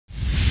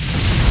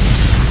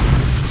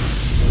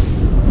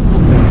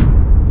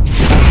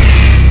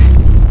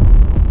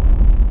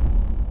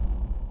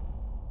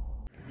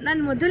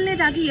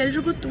ಮೊದಲನೇದಾಗಿ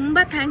ಎಲ್ರಿಗೂ ತುಂಬ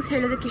ಥ್ಯಾಂಕ್ಸ್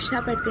ಹೇಳೋದಕ್ಕೆ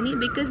ಇಷ್ಟಪಡ್ತೀನಿ.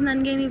 ಬಿಕಾಸ್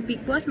ನನಗೆ ನೀವು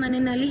ಬಿಗ್ ಬಾಸ್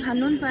ಮನೆಯಲ್ಲಿ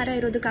 11 ವಾರ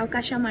ಇರೋದಕ್ಕೆ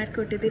ಅವಕಾಶ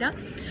ಮಾಡಿಕೊಟ್ಟಿದ್ದೀರಾ.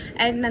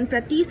 ಆ್ಯಂಡ್ ನಾನು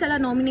ಪ್ರತಿ ಸಲ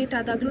ನಾಮಿನೇಟ್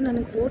ಆದಾಗಲೂ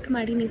ನನಗೆ ವೋಟ್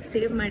ಮಾಡಿ ನೀವು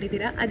ಸೇವ್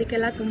ಮಾಡಿದ್ದೀರಾ.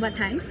 ಅದಕ್ಕೆಲ್ಲ ತುಂಬ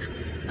ಥ್ಯಾಂಕ್ಸ್.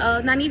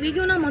 ನಾನು ಈ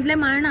ವಿಡಿಯೋನ ಮೊದಲೇ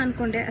ಮಾಡೋಣ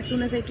ಅಂದ್ಕೊಂಡೆ as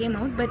soon as I came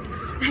out, but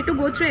I had to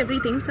go through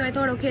everything, so I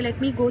thought okay, let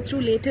me go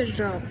through later,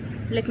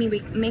 let me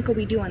make a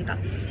video ಅಂತ.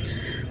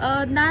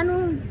 ನಾನು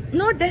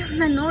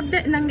ನೋಡಿದೆ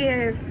ನನಗೆ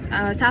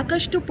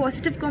ಸಾಕಷ್ಟು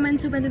ಪಾಸಿಟಿವ್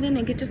ಕಾಮೆಂಟ್ಸು ಬಂದಿದೆ,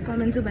 ನೆಗೆಟಿವ್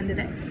ಕಾಮೆಂಟ್ಸು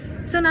ಬಂದಿದೆ.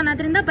 So ನಾನು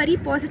ಅದರಿಂದ ಬರೀ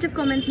ಪಾಸಿಟಿವ್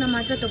ಕಾಮೆಂಟ್ಸ್ನ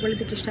ಮಾತ್ರ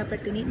ತೊಗೊಳ್ಳೋದಕ್ಕೆ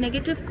ಇಷ್ಟಪಡ್ತೀನಿ.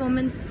 ನೆಗೆಟಿವ್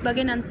ಕಾಮೆಂಟ್ಸ್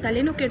ಬಗ್ಗೆ ನಾನು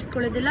ತಲೆನೂ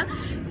ಕೆಡಿಸ್ಕೊಳ್ಳೋದಿಲ್ಲ,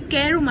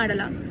 ಕೇರು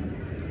ಮಾಡಲ್ಲ.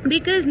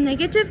 ಬಿಕಾಸ್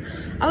ನೆಗೆಟಿವ್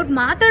ಅವ್ರು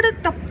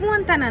ಮಾತಾಡೋದು ತಪ್ಪು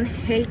ಅಂತ ನಾನು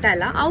ಹೇಳ್ತಾ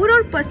ಇಲ್ಲ,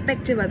 ಅವ್ರವ್ರ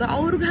ಪರ್ಸ್ಪೆಕ್ಟಿವ್ ಅದು.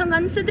 ಅವ್ರಿಗೆ ಹಂಗೆ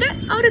ಅನಿಸಿದ್ರೆ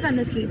ಅವ್ರಿಗೆ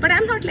ಅನ್ನಿಸ್ಲಿ, but I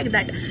am not like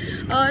that.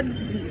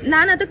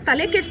 ನಾನು ಅದಕ್ಕೆ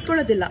ತಲೆ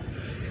ಕೆಡಿಸ್ಕೊಳ್ಳೋದಿಲ್ಲ.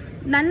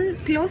 ನನ್ನ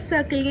ಕ್ಲೋಸ್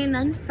ಸರ್ಕಲ್ಗೆ,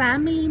 ನನ್ನ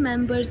ಫ್ಯಾಮಿಲಿ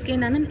ಮೆಂಬರ್ಸ್ಗೆ,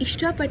 ನನ್ನನ್ನು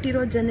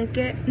ಇಷ್ಟಪಟ್ಟಿರೋ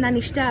ಜನಕ್ಕೆ ನಾನು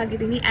ಇಷ್ಟ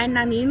ಆಗಿದ್ದೀನಿ. ಆ್ಯಂಡ್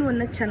ನಾನು ಏನು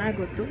ಅನ್ನೋದು ಚೆನ್ನಾಗಿ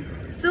ಗೊತ್ತು.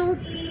 ಸೊ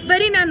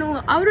ಬರೀ ನಾನು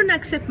ಅವ್ರನ್ನ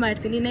ಅಕ್ಸೆಪ್ಟ್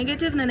ಮಾಡ್ತೀನಿ,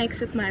 ನೆಗೆಟಿವ್ ನಾನು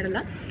ಅಕ್ಸೆಪ್ಟ್ ಮಾಡಲ್ಲ.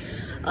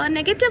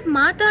 ನೆಗೆಟಿವ್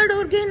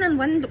ಮಾತಾಡೋರಿಗೆ ನಾನು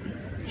ಒಂದು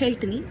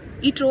ಹೇಳ್ತೀನಿ,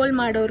 ಈ ಟ್ರೋಲ್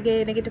ಮಾಡೋರಿಗೆ,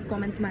 ನೆಗೆಟಿವ್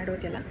ಕಾಮೆಂಟ್ಸ್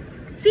ಮಾಡೋರಿಗೆಲ್ಲ,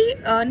 ಸಿ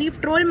ನೀವು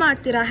ಟ್ರೋಲ್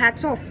ಮಾಡ್ತೀರಾ,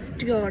 hats off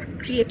to your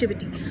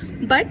creativity.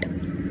 But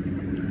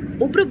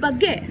ಒಬ್ರ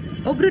ಬಗ್ಗೆ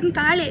ಒಬ್ರನ್ನ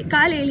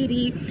ಕಾಲು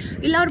ಎಳಿರಿ,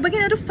 ಇಲ್ಲ ಅವ್ರ ಬಗ್ಗೆ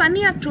ಏನಾದರೂ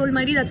ಫನ್ನಿಯಾಗಿ ಟ್ರೋಲ್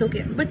ಮಾಡಿ, ದಟ್ಸ್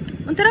ಓಕೆ. ಬಟ್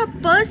ಒಂಥರ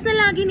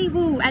ಪರ್ಸ್ನಲ್ ಆಗಿ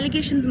ನೀವು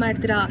ಅಲಿಗೇಷನ್ಸ್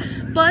ಮಾಡ್ತೀರಾ,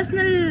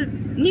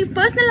 ನೀವು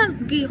ಪರ್ಸ್ನಲ್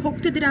ಆಗಿ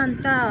ಹೋಗ್ತಿದ್ದೀರಾ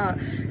ಅಂತ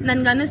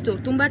ನನಗನ್ನಿಸ್ತು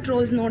ತುಂಬ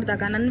ಟ್ರೋಲ್ಸ್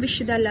ನೋಡಿದಾಗ. ನನ್ನ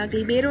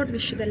ವಿಷಯದಲ್ಲಾಗಲಿ ಬೇರೆಯವ್ರ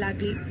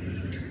ವಿಷಯದಲ್ಲಾಗಲಿ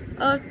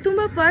ತುಂಬ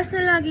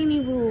ಪರ್ಸ್ನಲ್ ಆಗಿ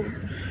ನೀವು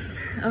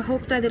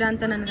ಹೋಗ್ತಾ ಇದ್ದೀರಾ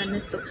ಅಂತ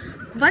ನನಗನ್ನಿಸ್ತು.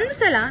 ಒಂದು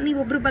ಸಲ ನೀವು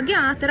ಒಬ್ರ ಬಗ್ಗೆ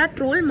ಆ ಥರ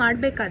ಟ್ರೋಲ್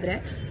ಮಾಡಬೇಕಾದ್ರೆ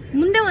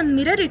ಮುಂದೆ ಒಂದು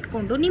ಮಿರರ್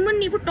ಇಟ್ಕೊಂಡು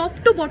ನಿಮ್ಮನ್ನು ನೀವು ಟಾಪ್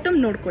ಟು ಬಾಟಮ್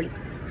ನೋಡ್ಕೊಳ್ಳಿ.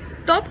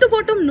 ಟಾಪ್ ಟು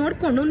ಬಾಟಮ್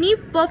ನೋಡಿಕೊಂಡು ನೀವು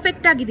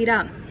ಪರ್ಫೆಕ್ಟ್ ಆಗಿದ್ದೀರಾ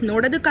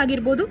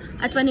ನೋಡೋದಕ್ಕಾಗಿರ್ಬೋದು,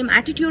 ಅಥವಾ ನಿಮ್ಮ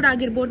ಆ್ಯಟಿಟ್ಯೂಡ್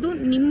ಆಗಿರ್ಬೋದು,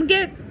 ನಿಮಗೆ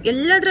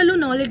ಎಲ್ಲದರಲ್ಲೂ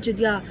ನಾಲೆಡ್ಜ್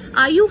ಇದೆಯಾ,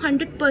 ಆರ್ ಯು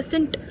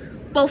 100%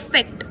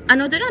 ಪರ್ಫೆಕ್ಟ್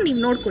ಅನ್ನೋದನ್ನು ನೀವು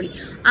ನೋಡ್ಕೊಳ್ಳಿ.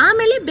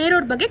 ಆಮೇಲೆ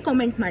ಬೇರೆಯವ್ರ ಬಗ್ಗೆ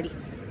ಕಾಮೆಂಟ್ ಮಾಡಿ.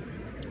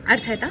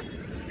 ಅರ್ಥ ಆಯ್ತಾ?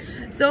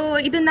 ಸೊ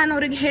ಇದನ್ನು ನಾನು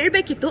ಅವ್ರಿಗೆ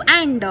ಹೇಳಬೇಕಿತ್ತು.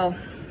 ಆ್ಯಂಡ್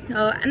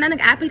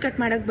ನನಗೆ ಆ್ಯಪಲ್ ಕಟ್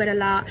ಮಾಡೋಕ್ಕೆ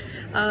ಬರಲ್ಲ,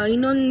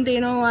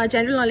 ಇನ್ನೊಂದೇನೋ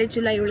ಜನರಲ್ ನಾಲೆಡ್ಜ್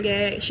ಇಲ್ಲ ಇವಳಿಗೆ,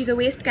 ಶೀಸ್ ಅ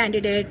ವೇಸ್ಟ್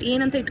ಕ್ಯಾಂಡಿಡೇಟ್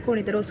ಏನಂತ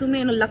ಇಟ್ಕೊಂಡಿದ್ದಾರೋ, ಸುಮ್ಮನೆ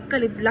ಏನೋ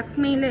ಲಕ್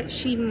ಮೇಲೆ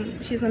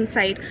ಶೀಸ್ ಒನ್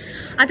ಸೈಡ್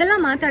ಅದೆಲ್ಲ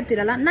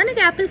ಮಾತಾಡ್ತಿರಲ್ಲ.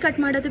 ನನಗೆ ಆ್ಯಪಲ್ ಕಟ್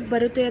ಮಾಡೋದಕ್ಕೆ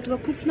ಬರುತ್ತೆ ಅಥವಾ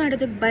ಕುಕ್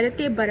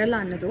ಮಾಡೋದಕ್ಕೆ ಬರಲ್ಲ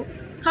ಅನ್ನೋದು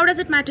how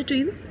does it matter to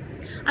you?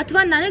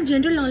 ಅಥವಾ ನನಗೆ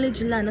ಜನರಲ್ ನಾಲೆಡ್ಜ್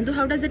ಇಲ್ಲ ಅನ್ನೋದು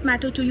how does it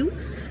matter to you?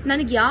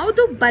 ನನಗೆ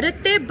ಯಾವುದು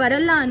ಬರುತ್ತೆ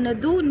ಬರಲ್ಲ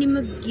ಅನ್ನೋದು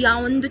ನಿಮಗೆ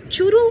ಯಾವೊಂದು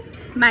ಚೂರು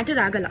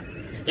ಮ್ಯಾಟರ್ ಆಗಲ್ಲ.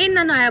 ಏನು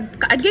ನಾನು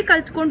ಅಡುಗೆ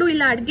ಕಲ್ತ್ಕೊಂಡು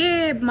ಇಲ್ಲ ಅಡುಗೆ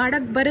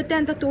ಮಾಡೋಕ್ಕೆ ಬರುತ್ತೆ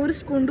ಅಂತ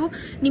ತೋರಿಸ್ಕೊಂಡು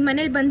ನಿಮ್ಮ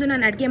ಮನೇಲಿ ಬಂದು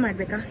ನಾನು ಅಡುಗೆ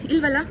ಮಾಡಬೇಕಾ?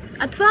 ಇಲ್ವಲ್ಲ.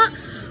 ಅಥವಾ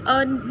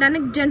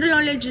ನನಗೆ ಜನರಲ್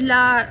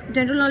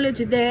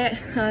ನಾಲೆಡ್ಜ್ ಇದೆ,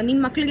 ನಿಮ್ಮ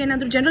ಮಕ್ಳಿಗೆ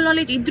ಏನಾದರೂ ಜನರಲ್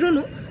ನಾಲೆಡ್ಜ್ ಇದ್ರೂ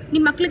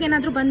ನಿಮ್ಮ ಮಕ್ಳಿಗೆ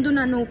ಏನಾದರೂ ಬಂದು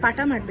ನಾನು ಪಾಠ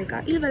ಮಾಡಬೇಕಾ?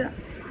 ಇಲ್ವಲ್ಲ.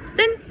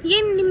 ದೆನ್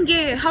ಏನು ನಿಮಗೆ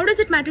how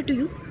does it matter to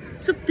you?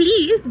 So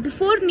please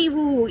before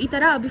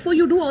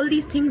you do all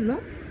these things,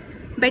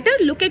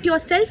 better look at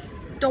your self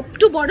top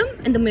two bottom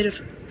in the mirror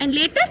and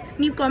later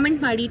ನೀವು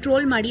ಕಾಮೆಂಟ್ ಮಾಡಿ,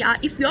 ಟ್ರೋಲ್ ಮಾಡಿ.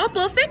 ಇಫ್ ಯು ಆರ್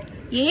ಪರ್ಫೆಕ್ಟ್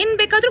ಏನು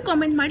ಬೇಕಾದರೂ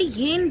comment ಮಾಡಿ,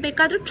 ಏನು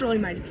ಬೇಕಾದರೂ troll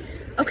ಮಾಡಿ,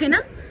 ಓಕೆನಾ?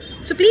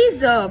 ಸೊ ಪ್ಲೀಸ್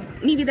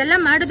ನೀವು ಇದೆಲ್ಲ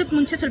ಮಾಡೋದಕ್ಕೆ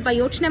ಮುಂಚೆ ಸ್ವಲ್ಪ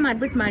ಯೋಚನೆ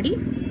ಮಾಡಿಬಿಟ್ಟು ಮಾಡಿ.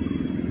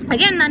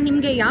 ಅಗೇನ್ ನಾನು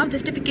ನಿಮಗೆ ಯಾವ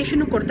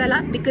ಜಸ್ಟಿಫಿಕೇಷನು ಕೊಡ್ತಾಯಿಲ್ಲ,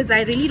 because I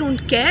really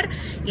don't care.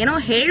 ಏನೋ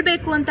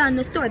ಹೇಳಬೇಕು ಅಂತ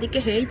ಅನ್ನಿಸ್ತು,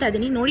 ಅದಕ್ಕೆ ಹೇಳ್ತಾ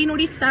ಇದ್ದೀನಿ.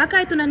 ನೋಡಿ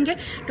ಸಾಕಾಯಿತು ನನಗೆ.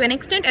 To N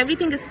extent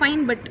everything is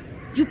fine, but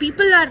you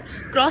people are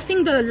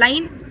crossing the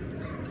line.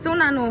 So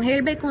ನಾನು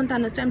ಹೇಳಬೇಕು ಅಂತ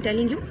ಅನ್ನಿಸ್ತು, I am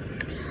telling you.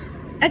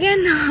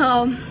 Again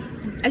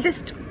I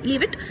just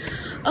leave it.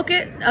 Okay,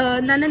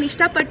 ನನ್ನನ್ನು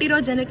ಇಷ್ಟಪಟ್ಟಿರೋ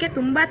ಜನಕ್ಕೆ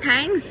ತುಂಬ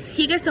ಥ್ಯಾಂಕ್ಸ್.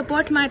 ಹೀಗೆ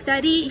ಸಪೋರ್ಟ್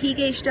ಮಾಡ್ತಾಯಿರಿ,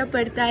 ಹೀಗೆ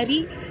ಇಷ್ಟಪಡ್ತಾಯಿರಿ.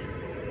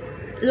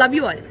 Love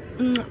you all.